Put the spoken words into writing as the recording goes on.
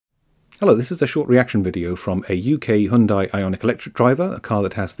Hello, this is a short reaction video from a UK Hyundai IONIQ electric driver, a car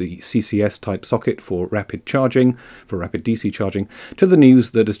that has the CCS type socket for rapid charging, for rapid DC charging, to the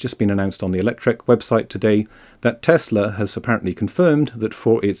news that has just been announced on the Electrek website today that Tesla has apparently confirmed that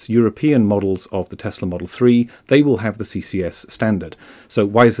for its European models of the Tesla Model 3, they will have the CCS standard. So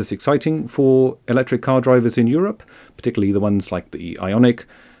why is this exciting for electric car drivers in Europe, particularly the ones like the IONIQ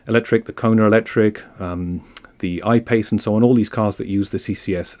electric, the KONA electric, the I-Pace and so on, all these cars that use the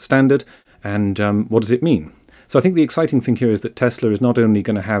CCS standard, and what does it mean? So I think the exciting thing here is that Tesla is not only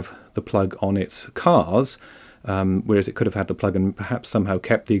going to have the plug on its cars, whereas it could have had the plug and perhaps somehow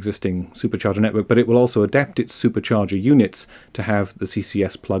kept the existing supercharger network, but it will also adapt its supercharger units to have the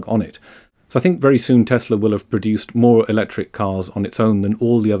CCS plug on it. So I think very soon Tesla will have produced more electric cars on its own than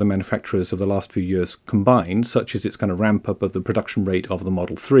all the other manufacturers of the last few years combined, such as its kind of ramp up of the production rate of the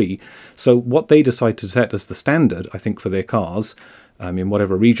Model 3. So what they decide to set as the standard, I think, for their cars, in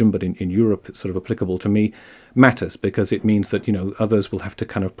whatever region, but in Europe it's sort of applicable to me, matters, because it means that, you know, others will have to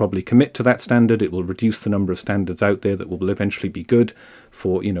kind of probably commit to that standard. It will reduce the number of standards out there that will eventually be good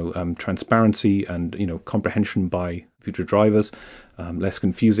for, you know, transparency and, you know, comprehension by future drivers, less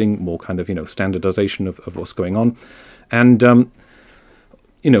confusing, more kind of, you know, standardization of what's going on. And,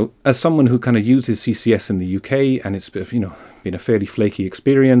 you know, as someone who kind of uses CCS in the UK, and it's, you know, been a fairly flaky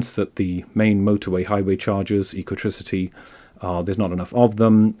experience that the main motorway highway chargers, Ecotricity, there's not enough of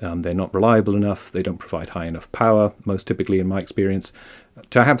them, they're not reliable enough, they don't provide high enough power, most typically in my experience.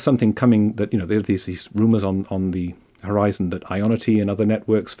 To have something coming that, you know, there's these rumours on the horizon that IONIQ and other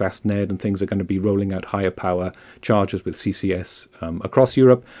networks, FastNed and things, are going to be rolling out higher power chargers with CCS across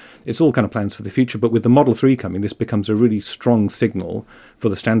Europe. It's all kind of plans for the future, but with the Model 3 coming, this becomes a really strong signal for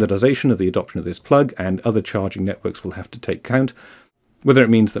the standardization of the adoption of this plug, and other charging networks will have to take count. Whether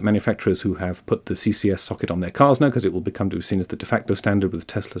it means that manufacturers who have put the CCS socket on their cars now, because it will become to be seen as the de facto standard with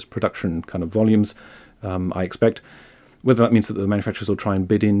Tesla's production kind of volumes, I expect, whether that means that the manufacturers will try and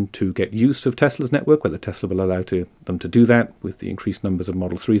bid in to get use of Tesla's network, whether Tesla will allow them to do that with the increased numbers of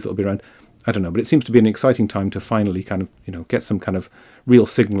Model 3s that will be around, I don't know. But it seems to be an exciting time to finally kind of, you know, get some kind of real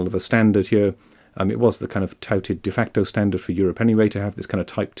signal of a standard here. It was the kind of touted de facto standard for Europe anyway, to have this kind of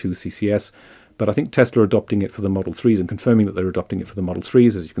Type 2 CCS. But I think Tesla are adopting it for the Model 3s and confirming that they're adopting it for the Model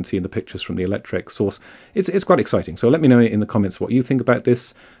 3s, as you can see in the pictures from the Electrek source. It's quite exciting. So let me know in the comments what you think about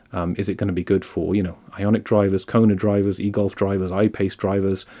this. Is it going to be good for, you know, IONIQ drivers, KONA drivers, e-Golf drivers, I-Pace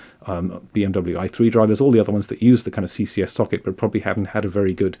drivers, BMW i3 drivers, all the other ones that use the kind of CCS socket but probably haven't had a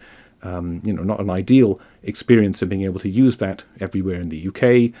very good, you know, not an ideal experience of being able to use that everywhere in the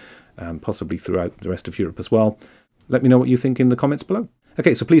UK, possibly throughout the rest of Europe as well. Let me know what you think in the comments below.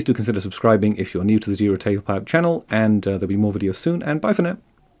 Okay, so please do consider subscribing if you're new to the Zero Tailpipe channel, and there'll be more videos soon, and bye for now.